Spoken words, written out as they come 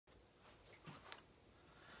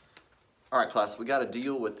All right, class, we got to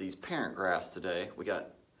deal with these parent graphs today. We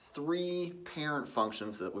got 3 parent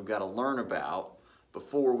functions that we've got to learn about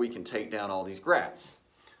before we can take down all these graphs.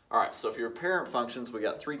 All right, so if you're parent functions, we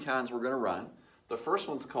got 3 kinds we're going to run. The first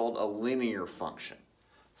one's called a linear function.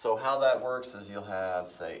 So how that works is you'll have,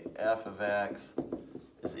 say, f of x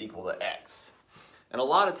is equal to x. And a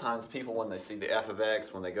lot of times people, when they see the f of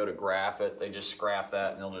x, when they go to graph it, they just scrap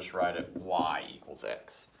that and they'll just write it y equals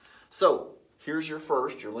x. So here's your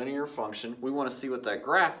linear function. We want to see what that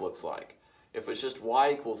graph looks like. If it's just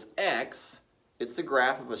y equals x, it's the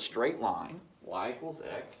graph of a straight line. Y equals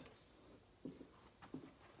x.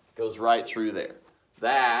 Goes right through there.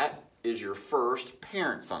 That is your first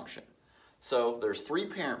parent function. So there's 3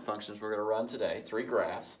 parent functions we're going to run today, 3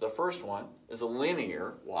 graphs. The first one is a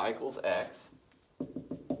linear, y equals x.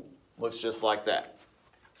 Looks just like that.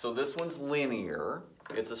 So this one's linear.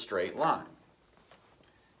 It's a straight line.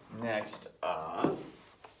 Next up,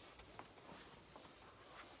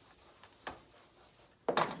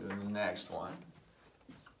 let's do the next one.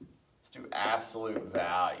 Let's do absolute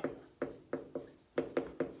value.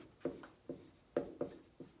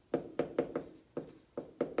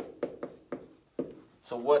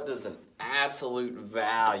 So what does an absolute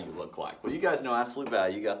value look like? Well, you guys know absolute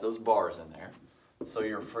value. You got those bars in there.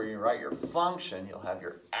 So for you write your function, you'll have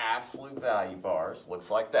your absolute value bars.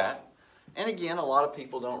 Looks like that. And again, a lot of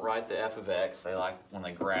people don't write the f of x. They like, when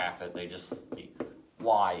they graph it, they just see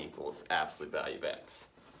y equals absolute value of x.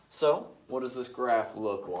 So what does this graph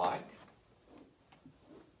look like?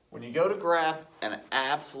 When you go to graph an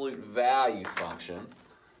absolute value function,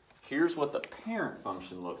 here's what the parent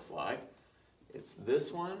function looks like. It's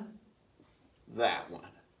this one, that one.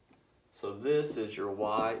 So this is your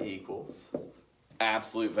y equals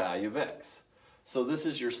absolute value of x. So this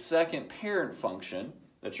is your second parent function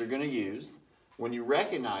that you're going to use. When you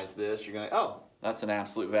recognize this, you're going to, oh, that's an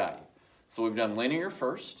absolute value. So we've done linear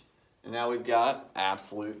first, and now we've got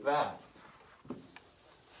absolute value.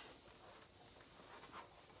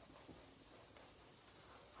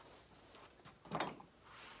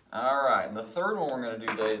 All right, and the third one we're going to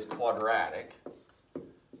do today is quadratic.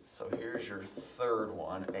 So here's your third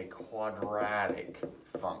one, a quadratic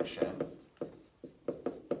function.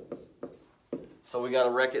 So we got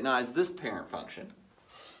to recognize this parent function.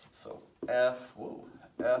 So f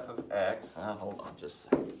of x, hold on just a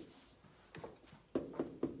second.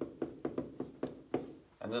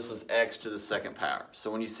 And this is x to the second power.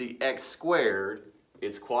 So when you see x squared,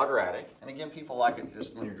 it's quadratic. And again, people like it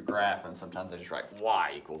just when you're graphing, sometimes they just write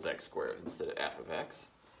y equals x squared instead of f of x.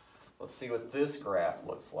 Let's see what this graph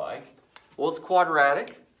looks like. Well, it's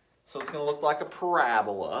quadratic, so it's going to look like a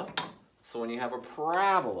parabola. So when you have a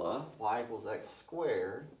parabola, y equals x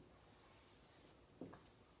squared,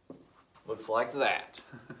 looks like that.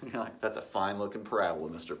 You're like, that's a fine looking parabola,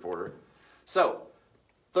 Mr. Porter. So,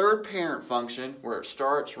 third parent function, where it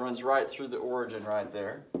starts, runs right through the origin right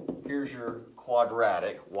there. Here's your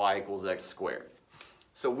quadratic, y equals x squared.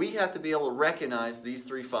 So we have to be able to recognize these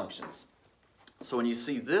 3 functions. So when you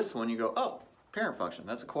see this one, you go, oh, parent function,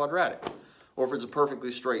 that's a quadratic. Or if it's a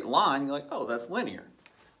perfectly straight line, you're like, oh, that's linear.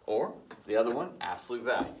 Or the other one, absolute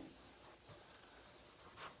value.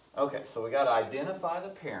 Okay, so we got to identify the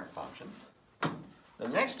parent functions. The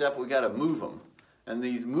next step, we got to move them. And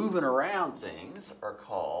these moving around things are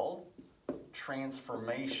called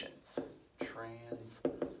transformations. Transformations.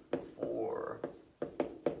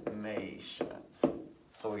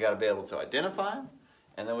 So we got to be able to identify them,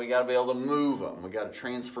 and then we got to be able to move them. We got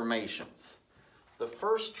transformations. The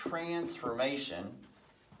first transformation,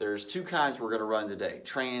 there's 2 kinds we're going to run today,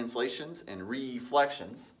 translations and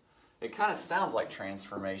reflections. It kind of sounds like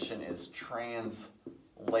transformation is translation.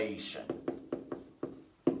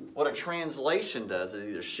 What a translation does is it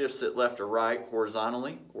either shifts it left or right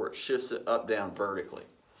horizontally, or it shifts it up, down vertically.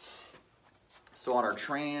 So on our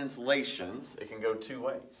translations, it can go 2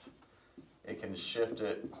 ways. It can shift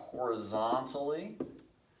it horizontally,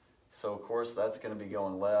 so of course that's going to be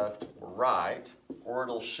going left or right, or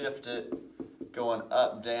it'll shift it going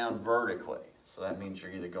up, down vertically. So that means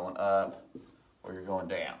you're either going up or you're going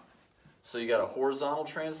down. So you got a horizontal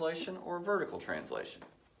translation or a vertical translation.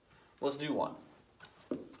 Let's do one.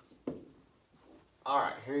 All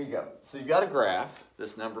right, here you go. So you've got a graph,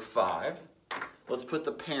 this number 5. Let's put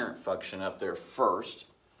the parent function up there first.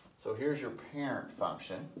 So here's your parent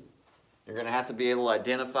function. You're going to have to be able to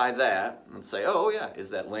identify that and say, oh yeah,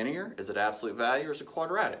 is that linear? Is it absolute value, or is it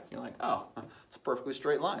quadratic? You're like, oh, it's a perfectly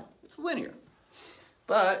straight line. It's linear.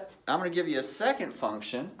 But I'm going to give you a second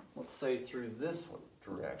function, let's say through this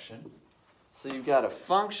direction. So you've got a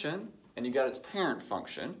function, and you've got its parent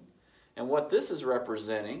function. And what this is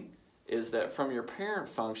representing is that from your parent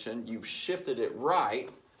function, you've shifted it right.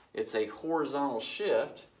 It's a horizontal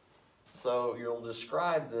shift. So you'll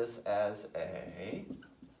describe this as a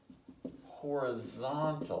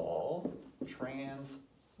horizontal translation.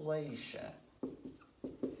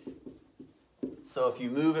 So if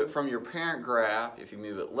you move it from your parent graph, if you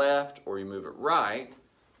move it left or you move it right,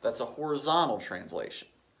 that's a horizontal translation.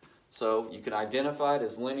 So you can identify it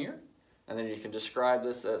as linear, and then you can describe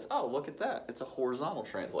this as, oh, look at that, it's a horizontal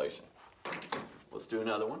translation. Let's do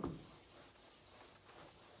another one.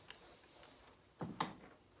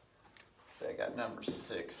 Say I got number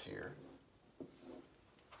 6 here.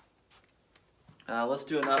 Let's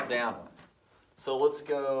do an up-down one. So let's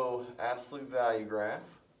go absolute value graph.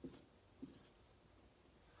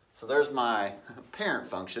 So there's my parent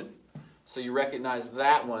function. So you recognize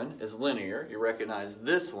that one as linear. You recognize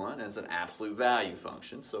this one as an absolute value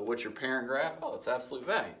function. So what's your parent graph? Oh, it's absolute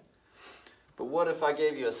value. But what if I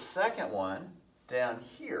gave you a second one down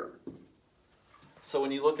here? So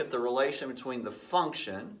when you look at the relation between the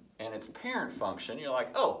function and its parent function, you're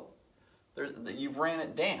like, oh, you've ran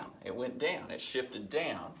it down. It went down. It shifted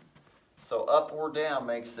down. So up or down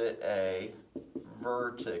makes it a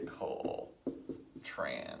vertical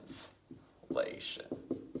translation.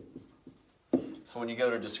 So when you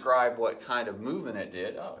go to describe what kind of movement it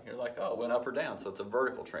did, oh, you're like, oh, it went up or down, so it's a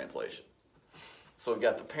vertical translation. So we've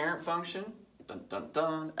got the parent function, dun, dun,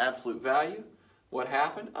 dun, absolute value. What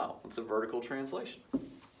happened? Oh, it's a vertical translation.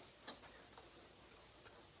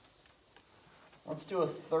 Let's do a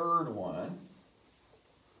third one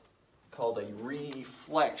called a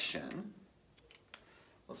reflection.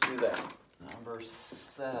 Let's do that. Number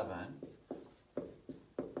 7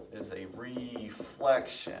 is a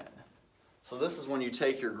reflection. So this is when you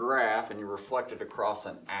take your graph and you reflect it across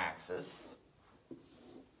an axis.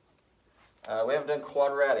 We haven't done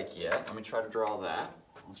quadratic yet. Let me try to draw that.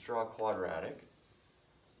 Let's draw a quadratic.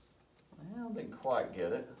 Well, didn't quite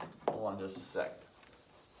get it. Hold on just a second.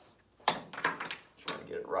 Try to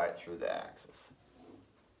get it right through the axis.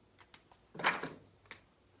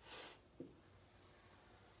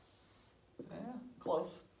 Yeah,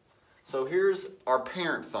 close. So here's our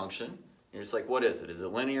parent function. You're just like, what is it? Is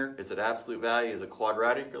it linear? Is it absolute value? Is it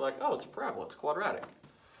quadratic? You're like, oh, it's a parabola. It's quadratic.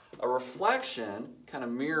 A reflection kind of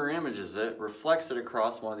mirror images it, reflects it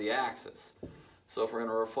across one of the axes. So if we're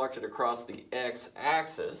going to reflect it across the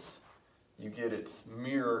x-axis, you get its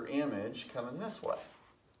mirror image coming this way.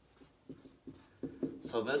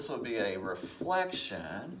 So this would be a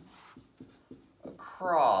reflection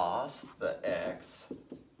across the x-axis.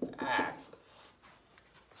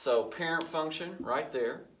 So parent function right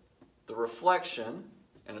there, the reflection,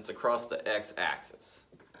 and it's across the x-axis.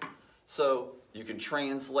 So you can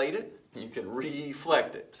translate it, you can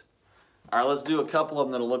reflect it. All right, let's do a couple of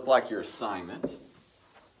them that'll look like your assignment.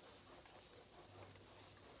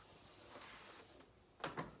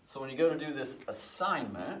 So when you go to do this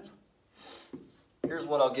assignment, here's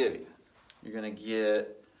what I'll give you. You're going to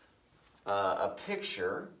get a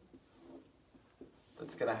picture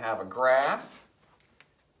that's going to have a graph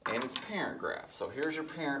and its parent graph. So here's your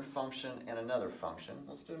parent function and another function.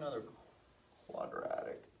 Let's do another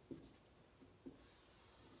quadratic.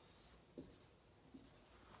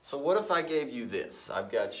 So what if I gave you this?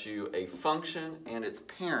 I've got you a function and its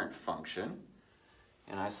parent function,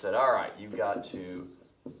 and I said, all right, you've got to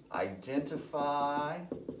identify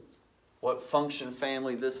what function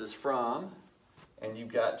family this is from, and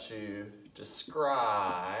you've got to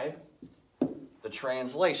describe the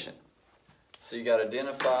translation. So you got to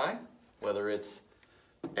identify whether it's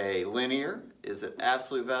a linear, is it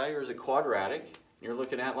absolute value, or is it quadratic? You're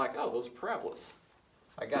looking at like, oh, those are parabolas.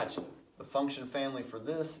 I got you. The function family for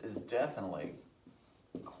this is definitely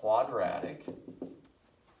quadratic.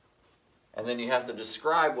 And then you have to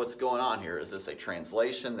describe what's going on here. Is this a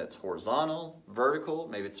translation that's horizontal, vertical?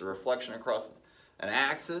 Maybe it's a reflection across an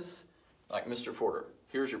axis. Like Mr. Porter,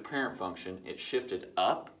 here's your parent function. It shifted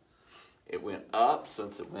up. It went up.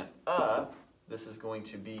 Since it went up, this is going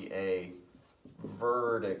to be a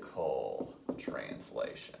vertical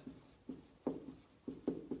translation.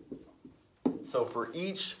 So for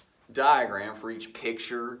each diagram, for each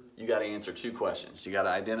picture, you got to answer 2 questions. You got to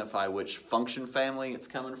identify which function family it's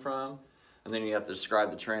coming from, and then you have to describe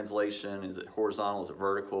the translation. Is it horizontal, is it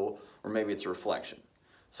vertical, or maybe it's a reflection.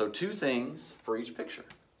 So 2 things for each picture.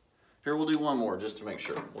 Here, we'll do one more just to make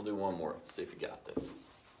sure. We'll do one more, see if you got this.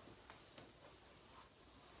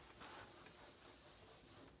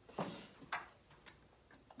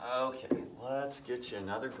 Okay, let's get you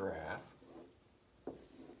another graph.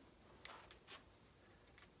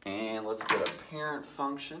 And let's get a parent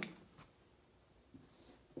function,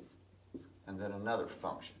 and then another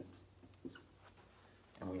function.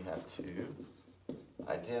 and we have to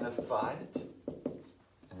identify it,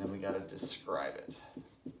 and then we got to describe it.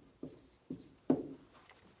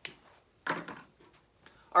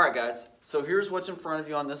 All right, guys, so here's what's in front of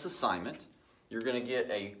you on this assignment. You're going to get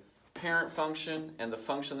a parent function and the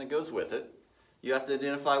function that goes with it. You have to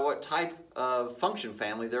identify what type of function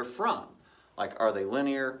family they're from. Like, are they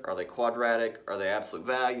linear? Are they quadratic? Are they absolute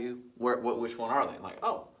value? Which one are they? Like,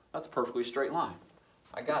 oh, that's a perfectly straight line.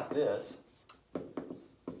 I got this.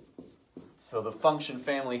 So the function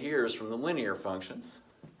family here is from the linear functions,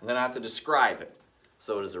 and then I have to describe it.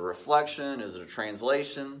 So it is a reflection, is it a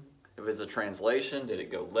translation? If it's a translation, did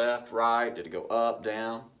it go left, right? Did it go up,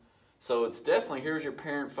 down? So it's definitely, here's your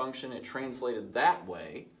parent function, it translated that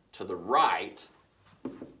way to the right.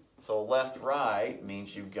 So left, right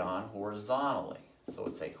means you've gone horizontally. So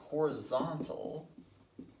it's a horizontal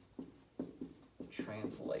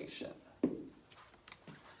translation.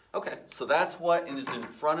 Okay, so that's what is in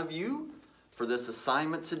front of you for this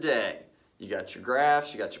assignment today. You got your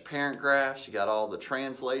graphs, you got your parent graphs, you got all the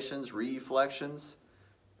translations, reflections.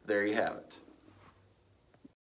 There you have it.